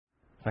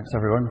Thanks,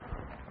 everyone.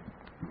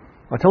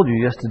 I told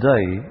you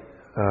yesterday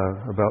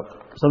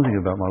about something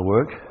about my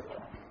work.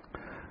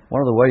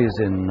 One of the ways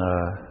in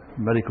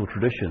medical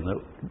tradition that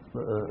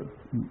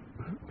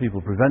people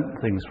prevent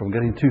things from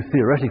getting too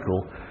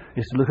theoretical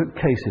is to look at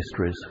case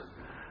histories.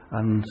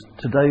 And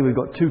today we've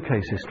got two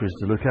case histories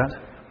to look at.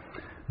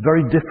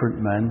 Very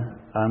different men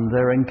and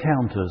their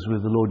encounters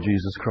with the Lord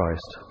Jesus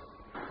Christ.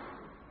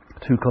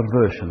 Two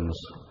conversions.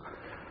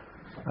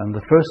 And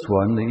the first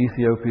one, the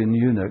Ethiopian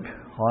eunuch,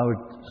 I would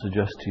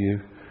suggest to you,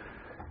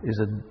 is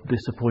a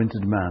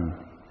disappointed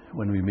man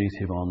when we meet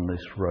him on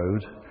this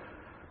road.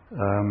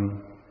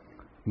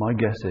 My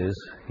guess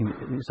is,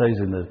 it says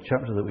in the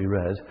chapter that we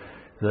read,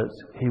 that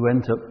he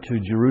went up to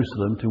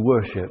Jerusalem to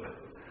worship.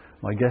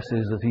 My guess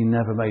is that he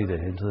never made it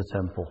into the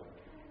temple.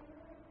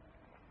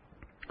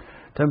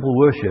 Temple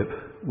worship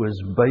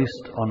was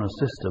based on a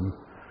system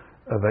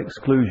of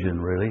exclusion,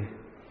 really.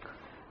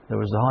 There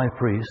was the high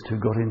priest who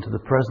got into the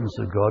presence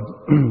of God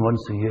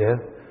once a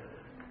year,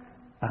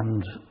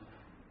 and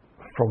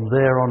from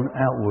there on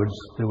outwards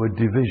there were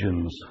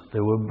divisions,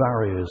 there were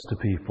barriers to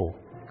people.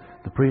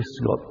 The priests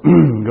got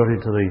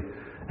into the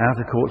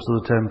outer courts of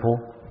the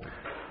temple.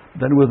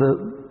 Then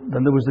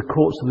there was the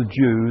courts of the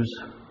Jews.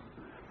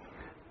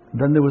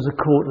 Then there was a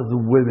court of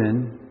the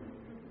women,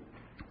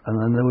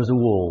 and then there was a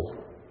wall.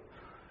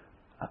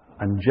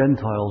 And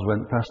Gentiles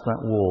went past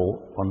that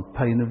wall on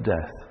pain of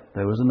death.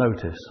 There was a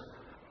notice.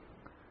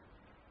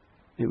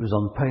 It was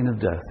on pain of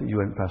death that you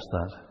went past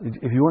that.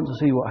 If you want to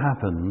see what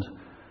happened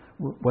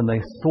when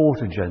they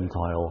thought a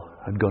Gentile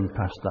had gone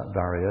past that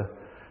barrier,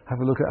 have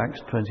a look at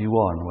Acts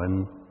 21,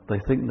 when they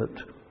think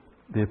that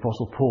the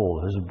Apostle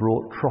Paul has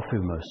brought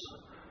Trophimus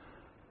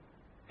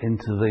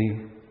into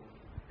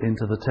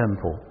the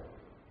temple.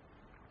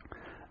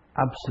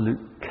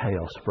 Absolute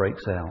chaos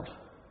breaks out,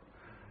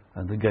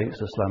 and the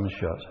gates are slammed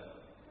shut,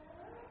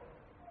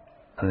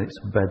 and it's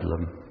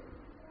bedlam.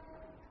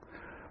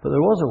 But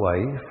there was a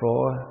way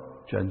for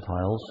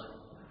Gentiles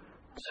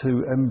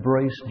to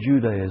embrace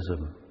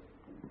Judaism.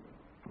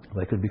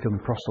 They could become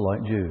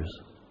proselyte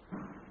Jews,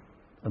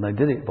 and they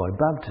did it by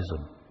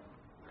baptism.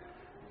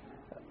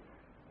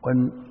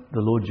 When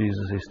the Lord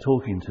Jesus is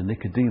talking to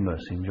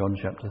Nicodemus in John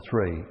chapter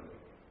 3,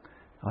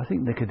 I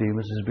think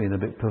Nicodemus has been a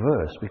bit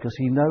perverse because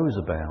he knows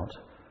about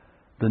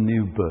the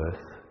new birth.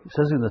 It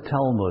says in the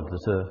Talmud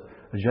that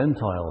a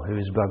Gentile who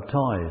is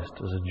baptized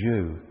as a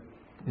Jew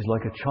is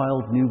like a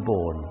child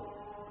newborn.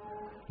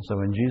 So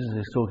when Jesus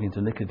is talking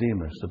to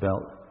Nicodemus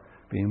about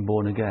being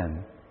born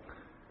again,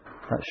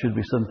 that should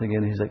be something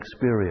in his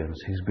experience.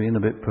 He's been a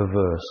bit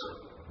perverse.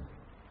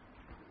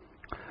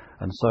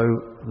 And so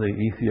the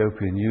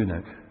Ethiopian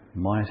eunuch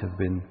might have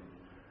been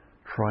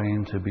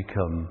trying to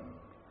become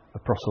a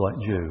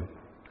proselyte Jew.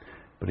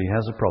 But he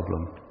has a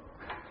problem.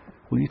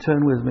 Will you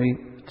turn with me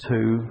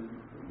to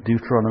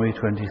Deuteronomy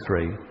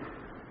 23?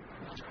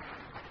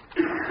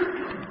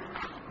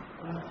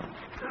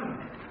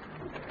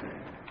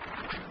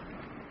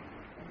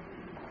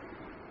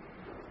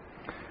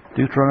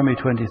 Deuteronomy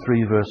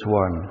 23 verse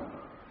 1.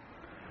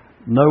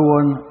 No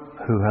one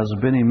who has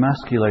been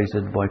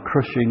emasculated by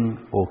crushing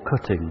or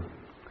cutting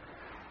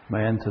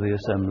may enter the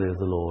assembly of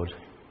the Lord.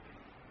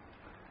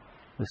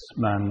 This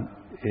man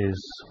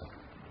is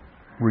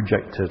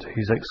rejected,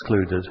 he's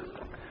excluded.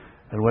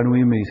 And when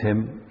we meet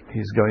him,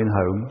 he's going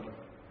home,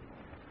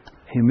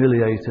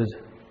 humiliated,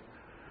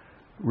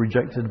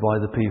 rejected by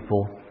the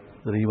people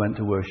that he went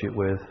to worship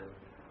with.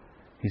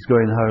 He's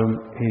going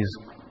home,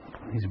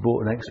 he's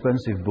bought an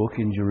expensive book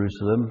in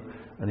Jerusalem,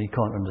 and he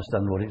can't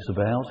understand what it's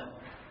about,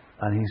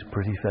 and he's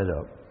pretty fed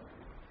up.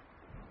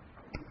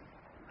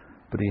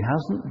 But he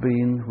hasn't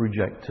been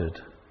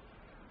rejected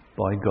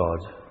by God,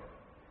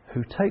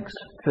 who takes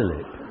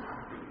Philip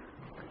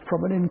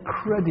from an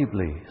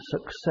incredibly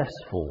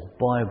successful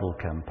Bible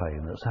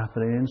campaign that's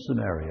happening in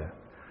Samaria.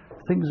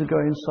 Things are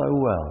going so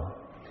well,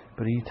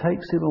 but he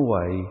takes him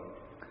away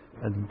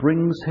and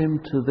brings him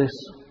to this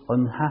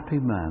unhappy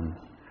man.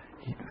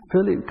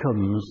 Philip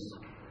comes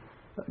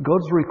at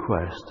God's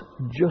request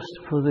just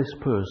for this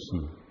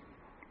person.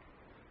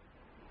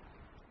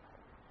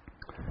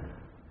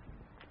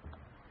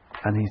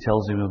 And he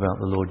tells him about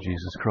the Lord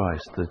Jesus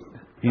Christ. The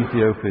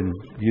Ethiopian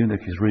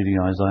eunuch is reading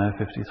Isaiah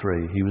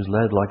 53. He was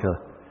led like a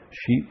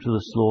sheep to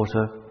the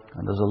slaughter,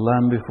 and as a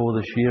lamb before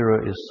the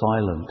shearer is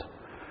silent,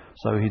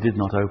 so he did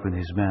not open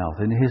his mouth.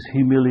 In his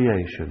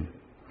humiliation,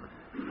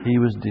 he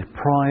was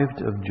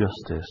deprived of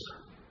justice.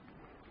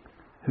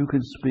 Who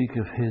can speak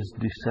of his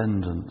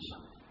descendants?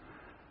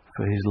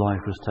 For his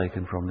life was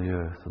taken from the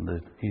earth. And the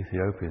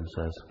Ethiopian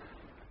says,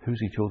 who's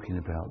he talking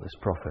about, this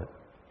prophet?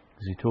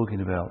 Is he talking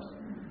about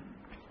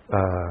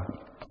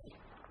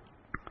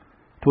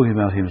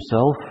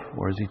himself,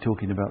 or is he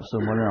talking about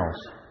someone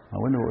else? I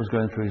wonder what was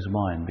going through his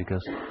mind,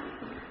 because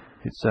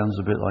it sounds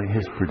a bit like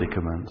his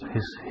predicament,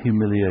 his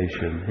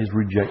humiliation, his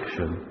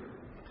rejection.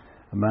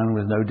 A man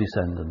with no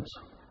descendants.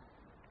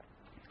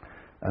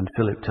 And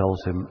Philip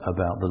tells him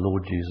about the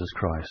Lord Jesus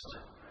Christ.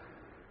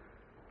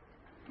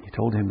 He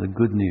told him the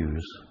good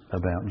news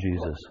about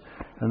Jesus.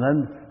 And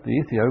then the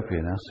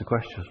Ethiopian asks a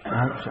question,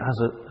 has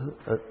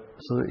a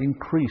sort of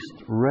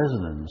increased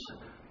resonance,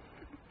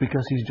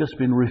 because he's just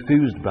been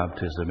refused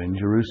baptism in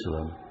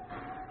Jerusalem.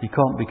 He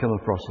can't become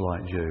a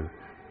proselyte Jew.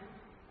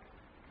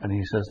 And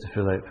he says to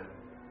Philip,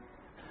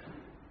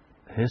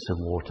 here's some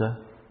water.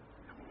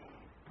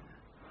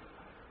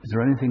 Is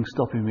there anything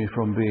stopping me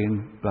from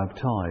being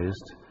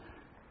baptized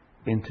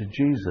into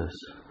Jesus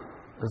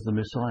as the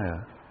Messiah?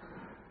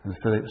 And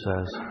Philip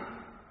says,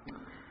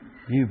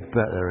 you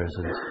bet there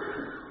isn't.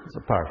 It's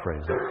a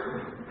paraphrase.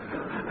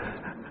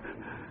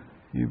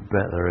 You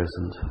bet there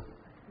isn't.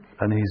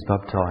 And he's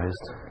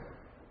baptized.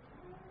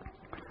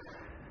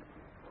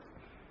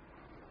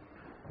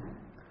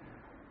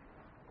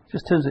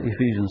 Just turn to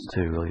Ephesians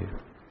 2, will you?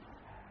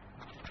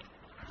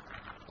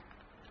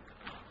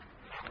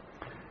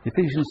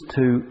 Ephesians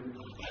 2,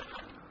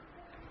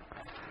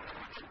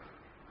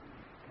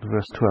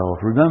 verse 12.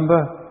 Remember,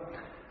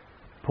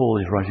 Paul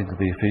is writing to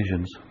the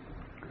Ephesians,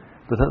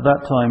 that at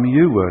that time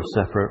you were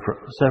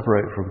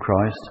separate from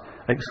Christ,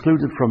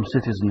 excluded from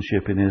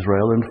citizenship in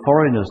Israel, and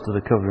foreigners to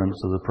the covenants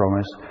of the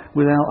promise,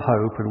 without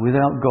hope and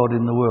without God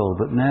in the world.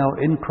 But now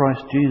in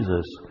Christ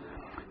Jesus,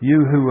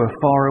 you who were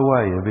far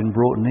away have been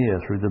brought near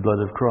through the blood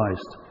of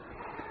Christ.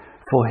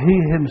 For he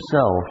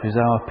himself is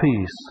our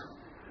peace,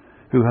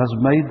 who has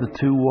made the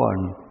two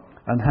one,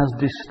 and has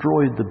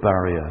destroyed the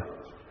barrier,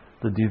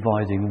 the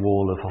dividing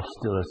wall of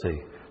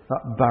hostility.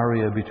 That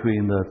barrier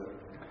between the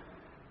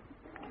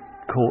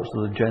courts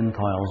of the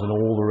Gentiles and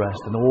all the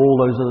rest, and all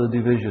those other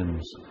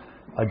divisions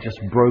are just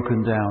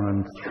broken down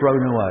and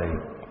thrown away.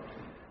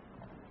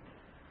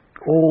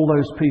 All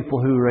those people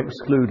who were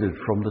excluded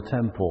from the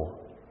temple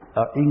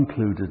are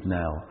included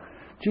now.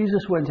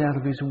 Jesus went out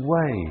of his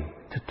way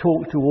to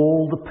talk to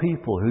all the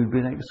people who'd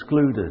been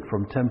excluded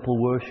from temple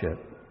worship.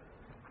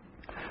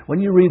 When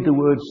you read the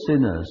word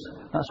sinners,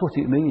 that's what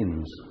it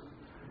means.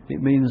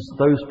 It means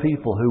those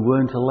people who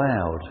weren't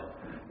allowed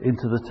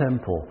into the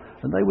temple.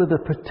 And they were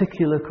the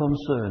particular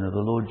concern of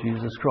the Lord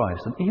Jesus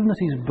Christ. And even at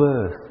his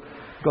birth,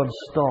 God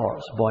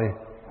starts by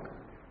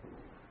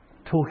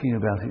talking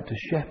about it to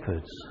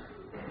shepherds.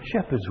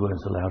 Shepherds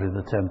weren't allowed in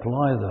the temple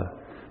either.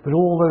 But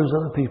all those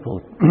other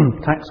people,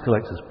 tax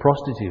collectors,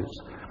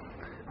 prostitutes,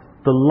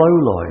 the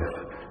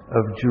lowlife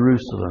of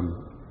Jerusalem,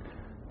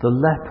 the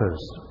lepers,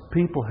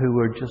 people who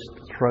were just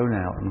thrown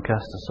out and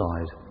cast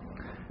aside,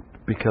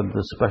 become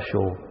the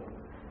special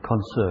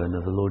concern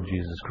of the Lord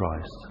Jesus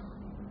Christ.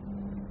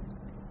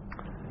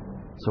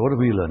 So what do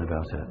we learn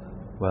about it?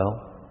 Well,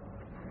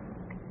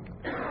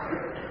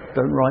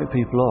 don't write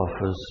people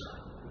off as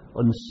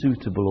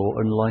unsuitable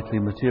or unlikely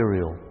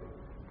material.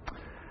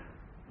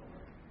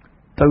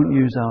 Don't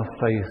use our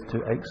faith to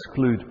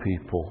exclude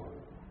people.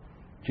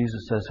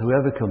 Jesus says,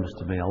 whoever comes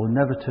to me, I will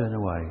never turn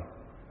away.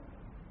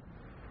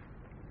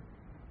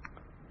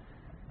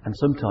 And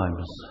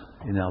sometimes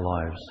in our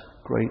lives,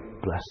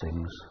 great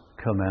blessings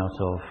come out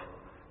of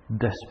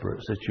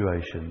desperate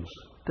situations,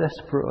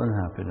 desperate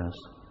unhappiness,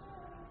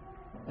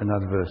 and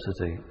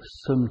adversity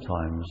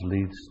sometimes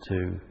leads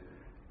to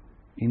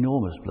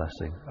enormous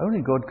blessing.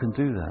 Only God can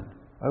do that.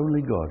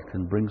 Only God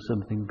can bring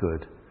something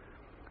good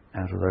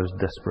out of those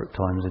desperate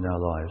times in our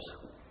lives.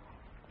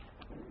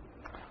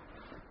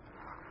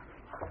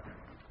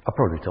 I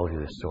probably told you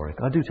this story.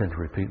 I do tend to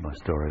repeat my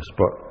stories,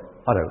 but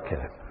I don't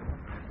care.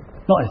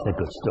 Not if they're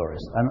good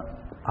stories. And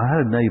I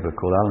had a neighbour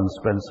called Alan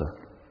Spencer,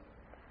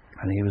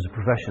 and he was a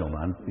professional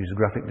man. He was a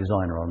graphic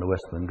designer on the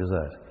Westland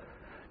Gazette.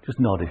 Just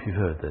nod if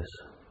you've heard this.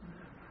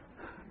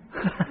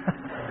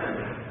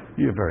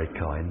 You're very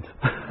kind.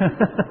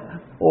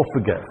 Or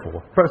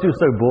forgetful. Perhaps it was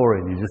so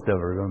boring you just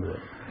never remembered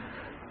it.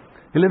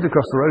 He lived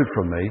across the road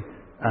from me,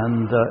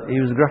 and he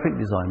was a graphic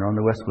designer on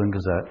the Westland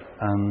Gazette,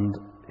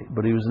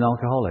 but he was an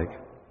alcoholic.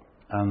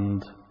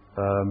 And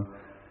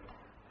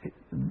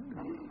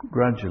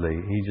gradually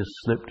he just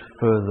slipped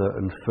further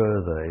and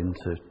further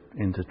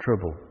into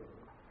trouble.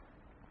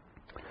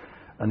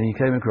 And he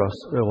came across,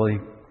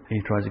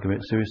 he tried to commit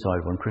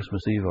suicide one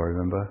Christmas Eve, I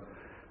remember.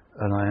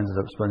 And I ended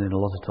up spending a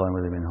lot of time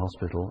with him in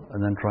hospital,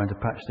 and then trying to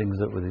patch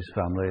things up with his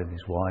family and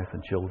his wife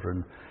and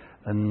children.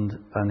 And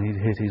he'd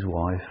hit his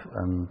wife,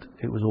 and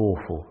it was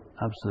awful,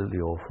 absolutely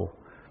awful.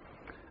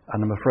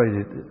 And I'm afraid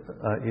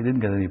it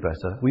didn't get any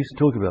better. We used to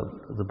talk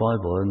about the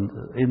Bible,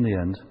 and in the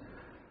end,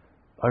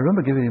 I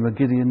remember giving him a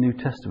Gideon New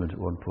Testament at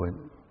one point,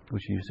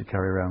 which he used to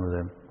carry around with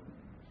him.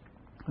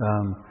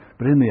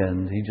 But in the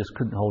end, he just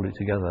couldn't hold it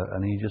together,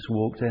 and he just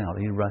walked out.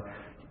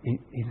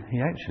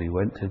 He actually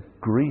went to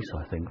Greece,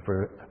 I think,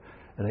 for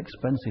an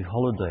expensive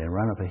holiday, and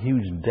ran up a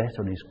huge debt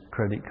on his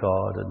credit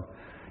card, and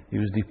he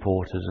was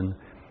deported, and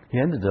he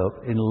ended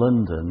up in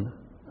London,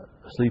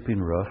 sleeping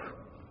rough,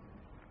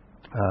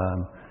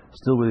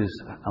 still with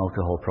his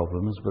alcohol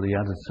problems, but he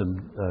added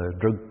some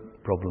drug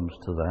problems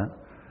to that.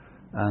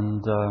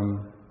 And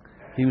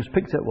he was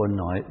picked up one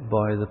night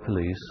by the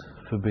police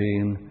for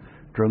being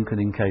drunk and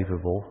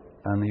incapable,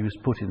 and he was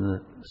put in a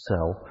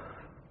cell.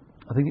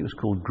 I think it was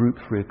called Group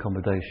 3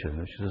 accommodation,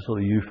 which is a sort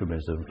of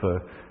euphemism for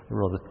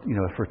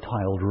a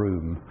tiled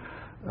room.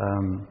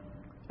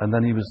 And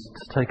then he was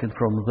taken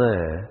from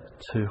there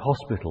to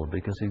hospital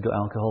because he'd got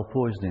alcohol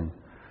poisoning.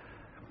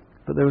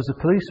 But there was a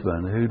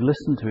policeman who'd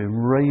listened to him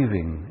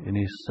raving in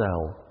his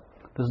cell.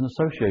 There's an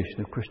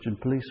association of Christian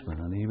policemen,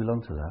 and he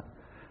belonged to that.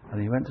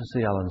 And he went to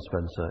see Alan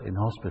Spencer in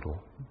hospital.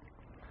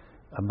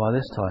 And by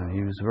this time,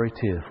 he was very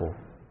tearful.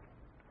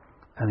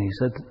 And he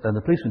said, and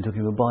the policeman took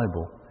him a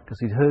Bible because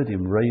he'd heard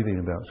him raving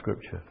about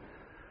Scripture.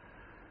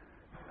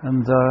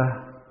 And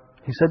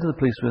he said to the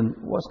policeman,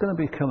 "What's going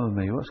to become of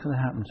me? What's going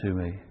to happen to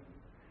me?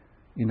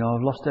 You know,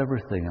 I've lost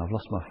everything. I've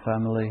lost my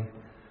family.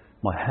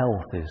 My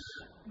health is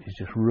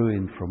just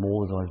ruined from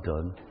all that I've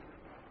done.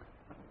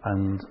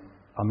 And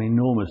I'm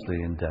enormously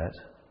in debt.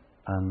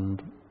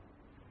 And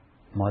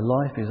my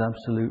life is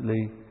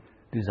absolutely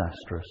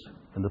disastrous."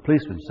 And the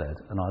policeman said,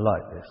 and I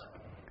like this,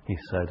 he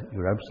said,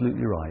 "You're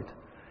absolutely right.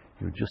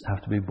 You would just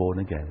have to be born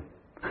again."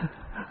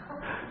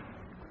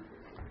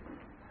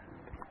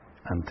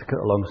 And to cut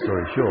a long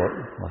story short,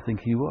 I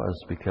think he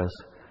was, because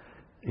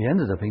he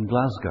ended up in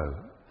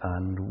Glasgow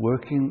and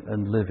working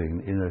and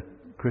living in a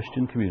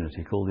Christian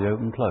community called the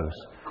Open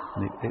Close.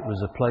 And it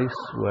was a place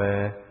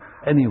where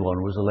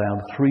anyone was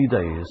allowed 3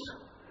 days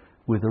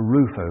with a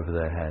roof over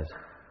their head.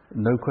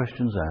 No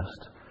questions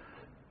asked.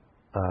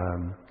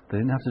 They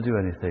didn't have to do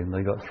anything.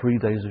 They got 3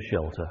 days of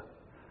shelter.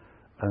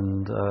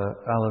 And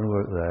Alan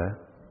worked there.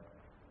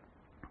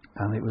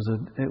 And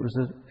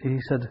he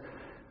said,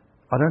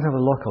 "I don't have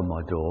a lock on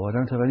my door. I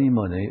don't have any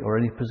money or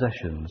any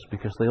possessions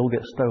because they all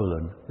get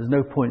stolen. There's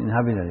no point in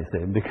having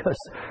anything because,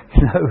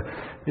 you know,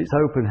 it's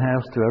open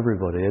house to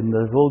everybody and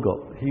they've all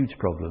got huge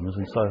problems."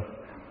 And so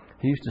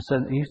he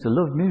used to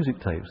love music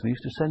tapes. And he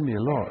used to send me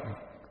a lot of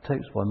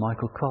tapes by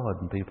Michael Card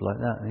and people like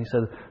that. And he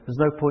said, "There's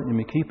no point in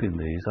me keeping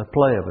these. I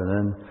play them and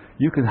then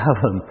you can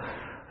have them,"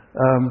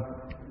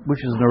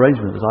 which is an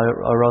arrangement that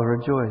I rather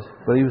enjoyed.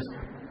 But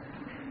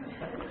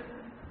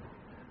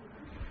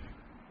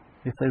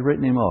if they'd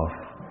written him off,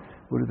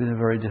 it would have been a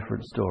very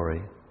different story.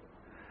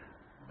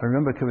 I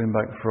remember coming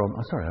back from...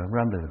 sorry, I'm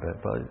rambling a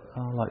bit, but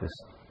I like this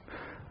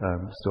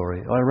story.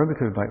 I remember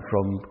coming back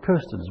from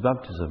Kirsten's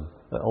baptism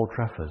at Old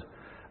Trafford,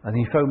 and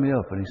he phoned me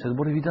up and he said,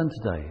 "What have you done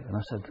today?" And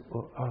I said,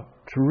 "Well,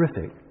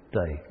 terrific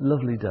day,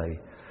 lovely day.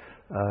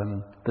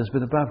 There's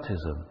been a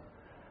baptism."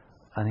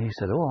 And he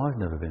said, "Oh, I've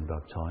never been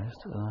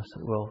baptised." And I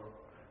said, "Well,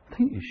 I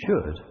think you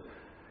should.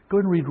 Go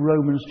and read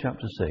Romans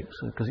chapter 6,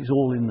 because it's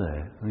all in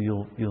there, and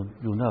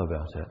you'll know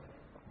about it."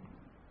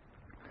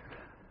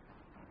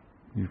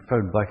 He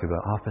phoned back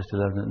about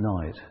 11:30 at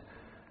night,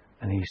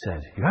 and he said,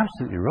 "You're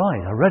absolutely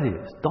right, I read it,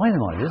 it's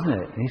dynamite, isn't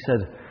it?" And he said,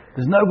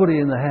 "There's nobody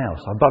in the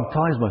house, I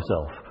baptised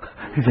myself."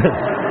 He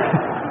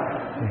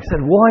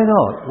said, "Why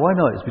not? Why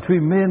not? It's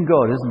between me and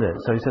God, isn't it?"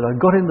 So he said, "I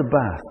got in the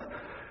bath,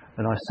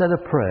 and I said a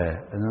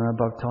prayer, and then I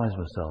baptised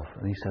myself."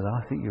 And he said,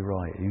 "I think you're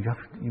right, you've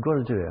got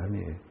to do it, haven't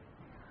you?"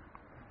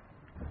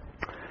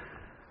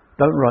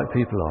 Don't write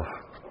people off.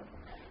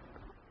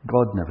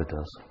 God never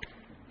does.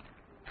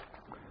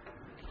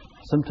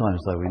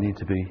 Sometimes, though, we need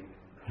to be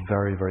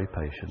very, very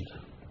patient.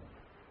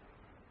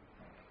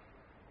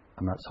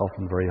 And that's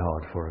often very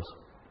hard for us.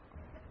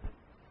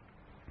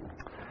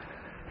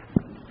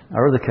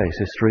 Our other case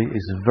history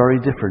is a very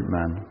different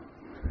man.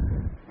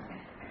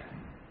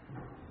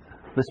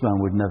 This man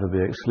would never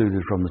be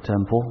excluded from the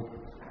temple.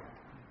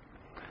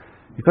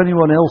 If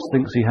anyone else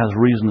thinks he has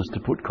reasons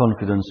to put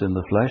confidence in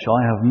the flesh,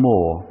 I have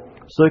more.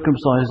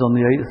 Circumcised on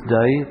the 8th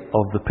day,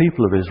 of the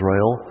people of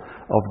Israel,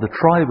 of the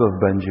tribe of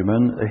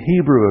Benjamin, a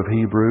Hebrew of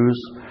Hebrews,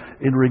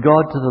 in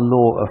regard to the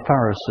law a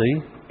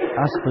Pharisee,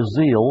 as for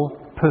zeal,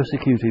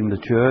 persecuting the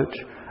church,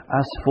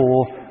 as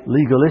for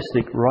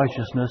legalistic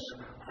righteousness,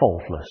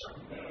 faultless.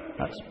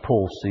 That's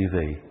Paul's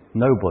CV.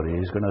 Nobody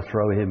is going to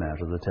throw him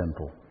out of the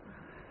temple.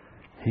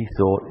 He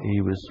thought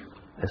he was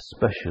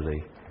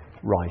especially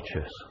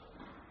righteous.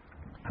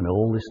 And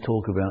all this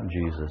talk about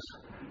Jesus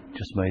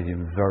just made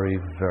him very,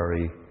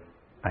 very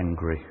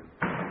angry.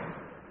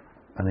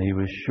 And he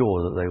was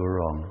sure that they were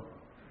wrong.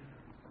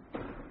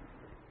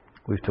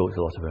 We've talked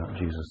a lot about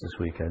Jesus this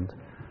weekend.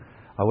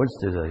 I once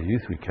did a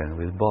youth weekend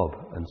with Bob,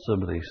 and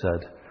somebody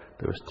said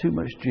there was too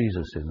much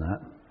Jesus in that.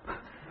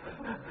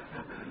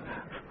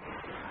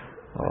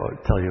 I'll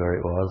tell you where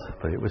it was,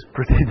 but it was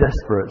pretty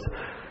desperate.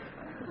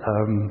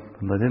 And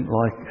they didn't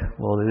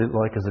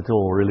like us at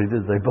all, really,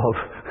 did they, Bob?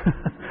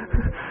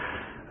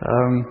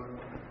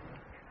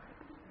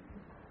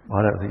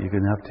 I don't think you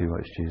can have too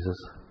much Jesus.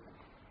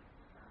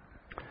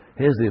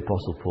 Here's the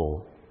Apostle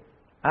Paul,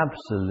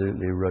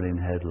 absolutely running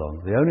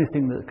headlong. The only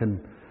thing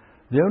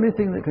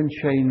that can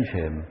change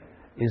him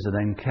is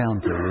an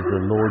encounter with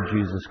the Lord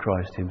Jesus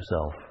Christ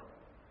himself.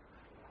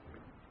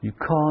 You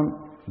can't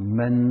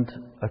mend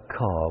a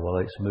car while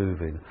it's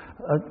moving.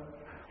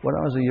 When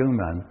I was a young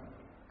man,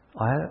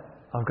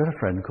 I've got a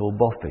friend called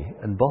Boffy,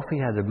 and Boffy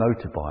had a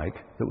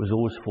motorbike that was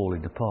always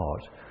falling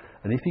apart.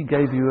 And if he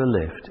gave you a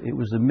lift, it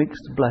was a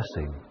mixed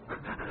blessing.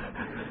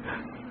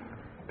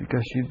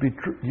 Because you'd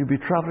be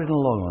travelling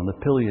along on the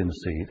pillion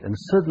seat, and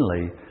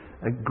suddenly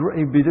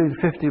you'd be doing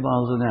 50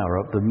 miles an hour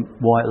up the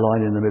white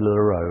line in the middle of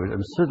the road,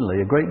 and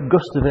suddenly a great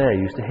gust of air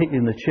used to hit you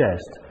in the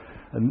chest,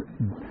 And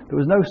there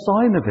was no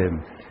sign of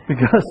him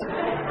because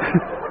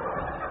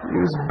he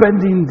was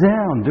bending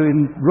down,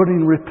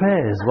 running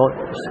repairs,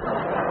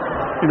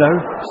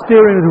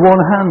 steering with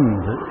one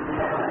hand.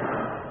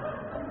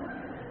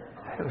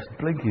 It was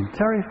blinking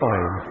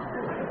terrifying.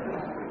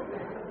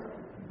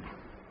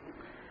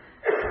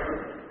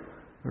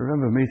 I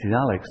remember meeting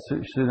Alex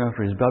soon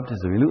after his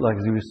baptism. He looked like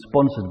he was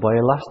sponsored by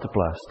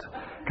Elastoplast,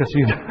 because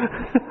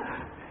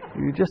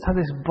you just had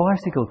this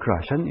bicycle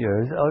crash, hadn't you?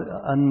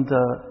 And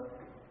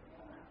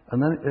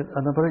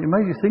it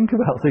made you think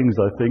about things,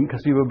 I think,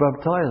 because you were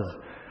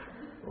baptized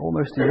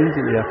almost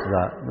immediately after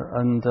that.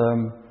 And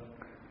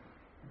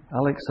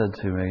Alex said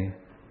to me,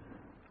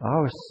 I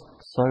was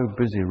so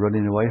busy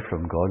running away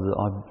from God that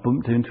I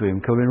bumped into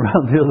him coming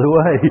round the other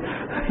way.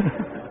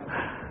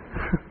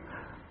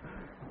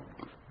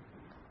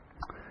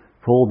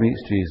 Paul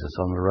meets Jesus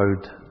on the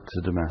road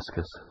to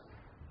Damascus,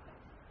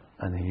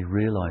 and he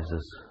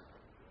realizes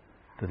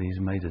that he's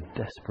made a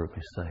desperate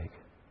mistake.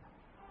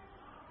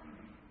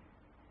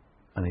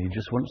 And he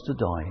just wants to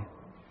die.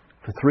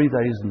 For 3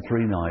 days and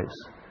 3 nights,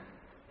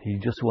 he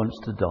just wants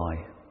to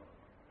die.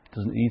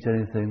 Doesn't eat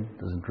anything,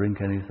 doesn't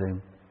drink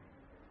anything.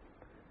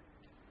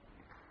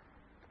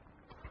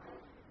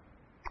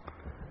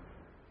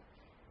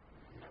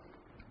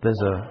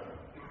 There's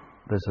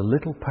a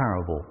little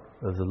parable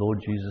of the Lord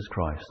Jesus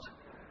Christ,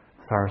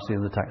 the Pharisee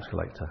and the tax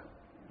collector.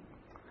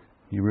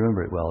 You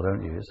remember it well,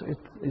 don't you?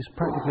 It's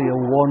practically a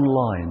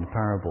one-line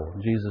parable.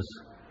 Jesus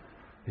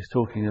is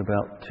talking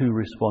about 2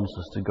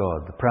 responses to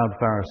God. The proud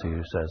Pharisee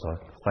who says, I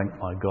thank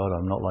my God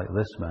I'm not like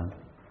this man.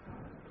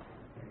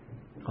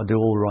 I do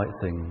all the right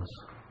things.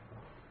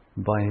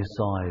 And by his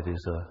side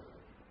is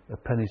a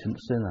penitent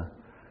sinner.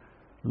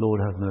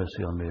 Lord, have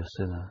mercy on me, a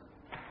sinner.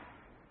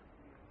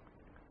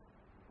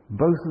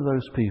 Both of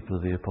those people,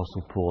 the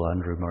Apostle Paul,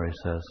 Andrew Murray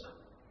says,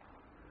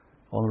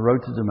 on the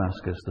road to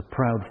Damascus, the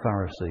proud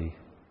Pharisee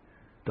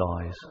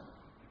dies,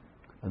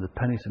 and the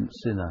penitent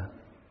sinner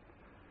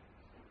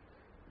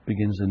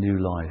begins a new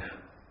life.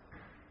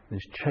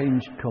 Is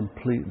changed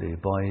completely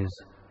by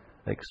his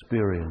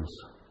experience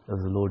of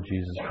the Lord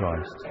Jesus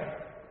Christ.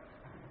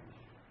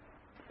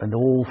 And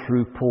all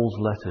through Paul's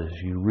letters,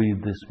 you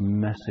read this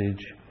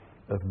message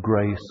of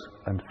grace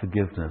and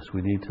forgiveness.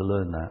 We need to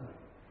learn that.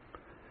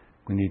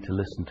 We need to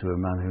listen to a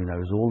man who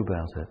knows all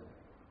about it.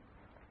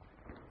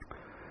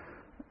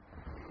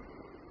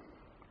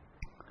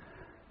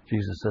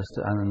 Jesus says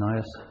to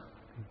Ananias,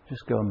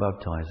 just go and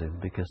baptize him,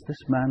 because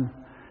this man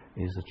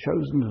is a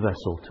chosen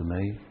vessel to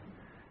me,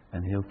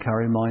 and he'll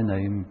carry my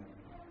name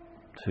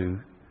to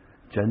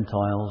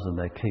Gentiles and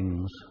their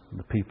kings, and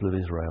the people of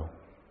Israel.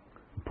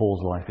 And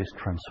Paul's life is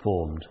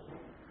transformed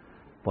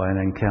by an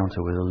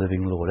encounter with a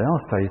living Lord.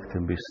 Our faith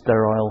can be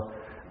sterile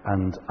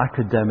and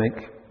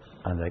academic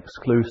and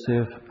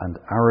exclusive and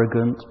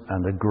arrogant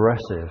and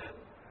aggressive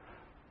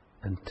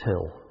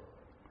until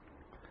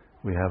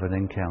we have an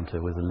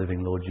encounter with the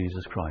living Lord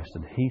Jesus Christ,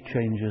 and he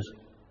changes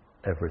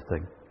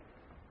everything.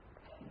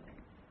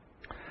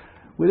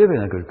 We live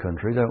in a good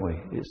country, don't we?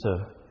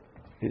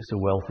 It's a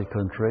wealthy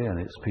country, and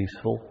it's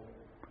peaceful.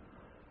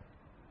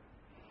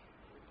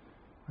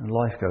 And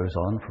life goes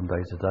on from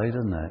day to day,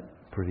 doesn't it?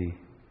 Pretty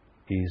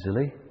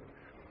easily.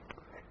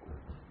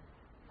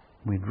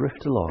 We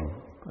drift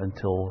along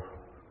until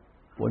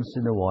once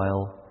in a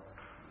while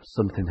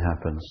something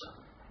happens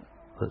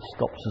that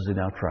stops us in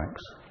our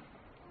tracks.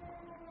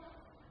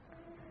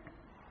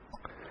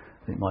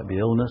 It might be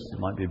illness, it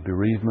might be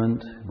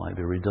bereavement, it might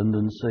be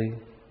redundancy,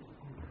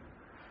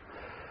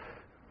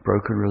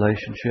 broken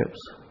relationships,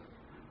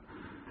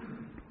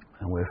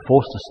 and we're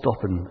forced to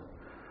stop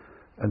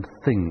and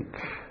think.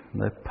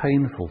 And they're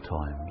painful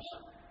times,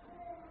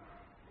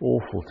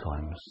 awful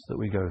times that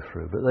we go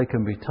through, but they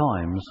can be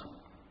times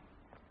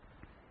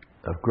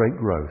of great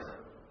growth.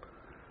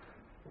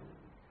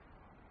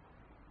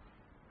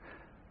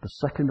 The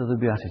second of the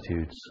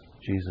Beatitudes,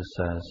 Jesus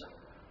says,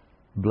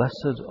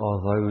 blessed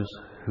are those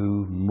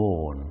who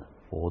mourn,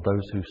 or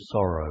those who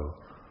sorrow,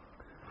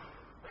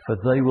 for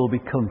they will be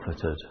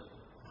comforted.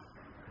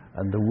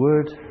 And the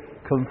word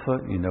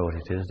comfort, you know what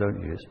it is, don't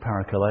you? It's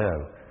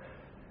parakaleo.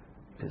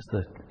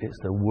 It's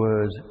the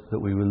word that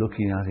we were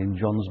looking at in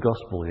John's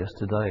Gospel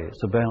yesterday.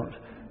 It's about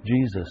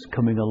Jesus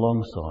coming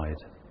alongside,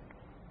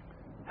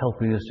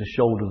 helping us to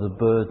shoulder the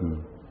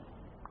burden,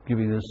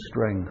 giving us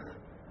strength,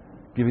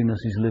 giving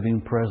us his living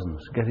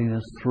presence, getting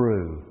us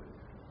through.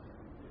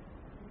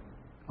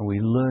 And we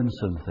learn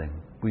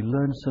something. We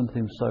learn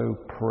something so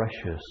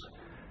precious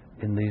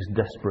in these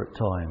desperate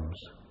times.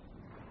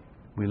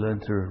 We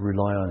learn to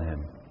rely on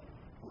him.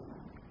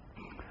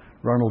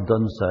 Ronald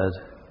Dunn said,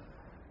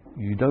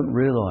 you don't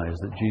realise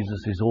that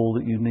Jesus is all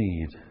that you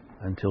need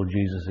until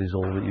Jesus is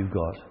all that you've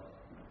got.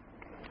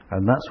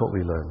 And that's what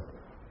we learn.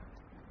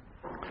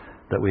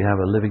 That we have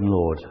a living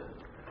Lord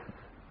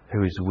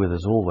who is with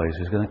us always,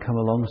 who's going to come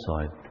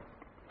alongside.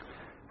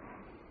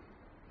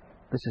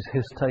 This is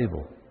his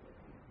table.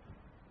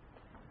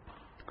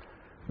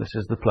 This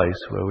is the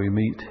place where we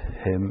meet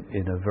him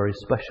in a very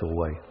special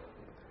way.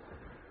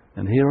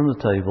 And here on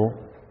the table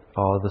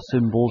are the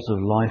symbols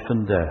of life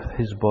and death,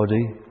 his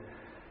body,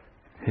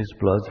 his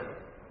blood.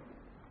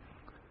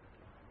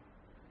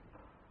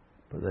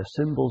 But they're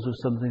symbols of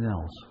something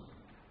else.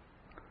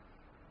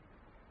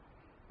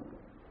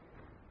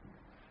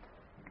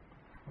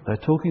 They're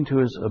talking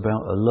to us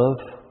about a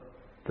love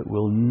that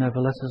will never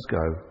let us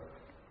go.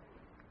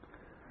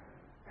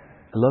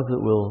 A love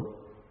that will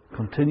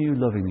continue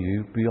loving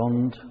you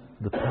beyond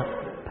the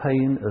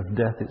pain of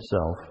death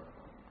itself.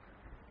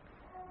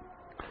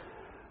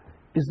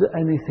 Is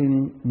there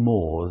anything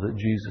more that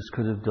Jesus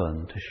could have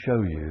done to show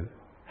you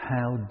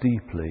how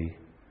deeply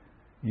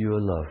you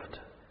are loved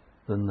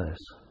than this?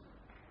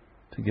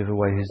 To give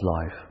away his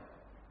life.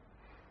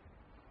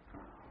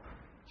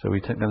 So we're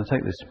going to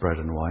take this bread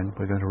and wine.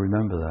 We're going to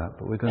remember that.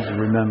 But we're going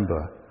to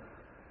remember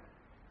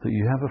that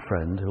you have a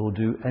friend who will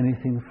do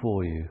anything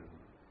for you.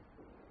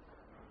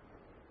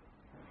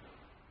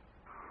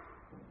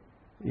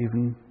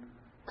 Even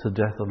to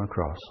death on a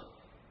cross.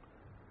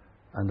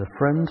 And a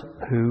friend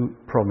who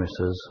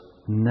promises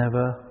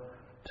never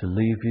to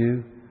leave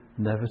you,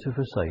 never to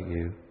forsake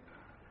you,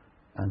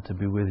 and to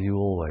be with you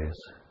always,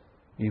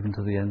 even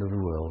to the end of the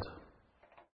world.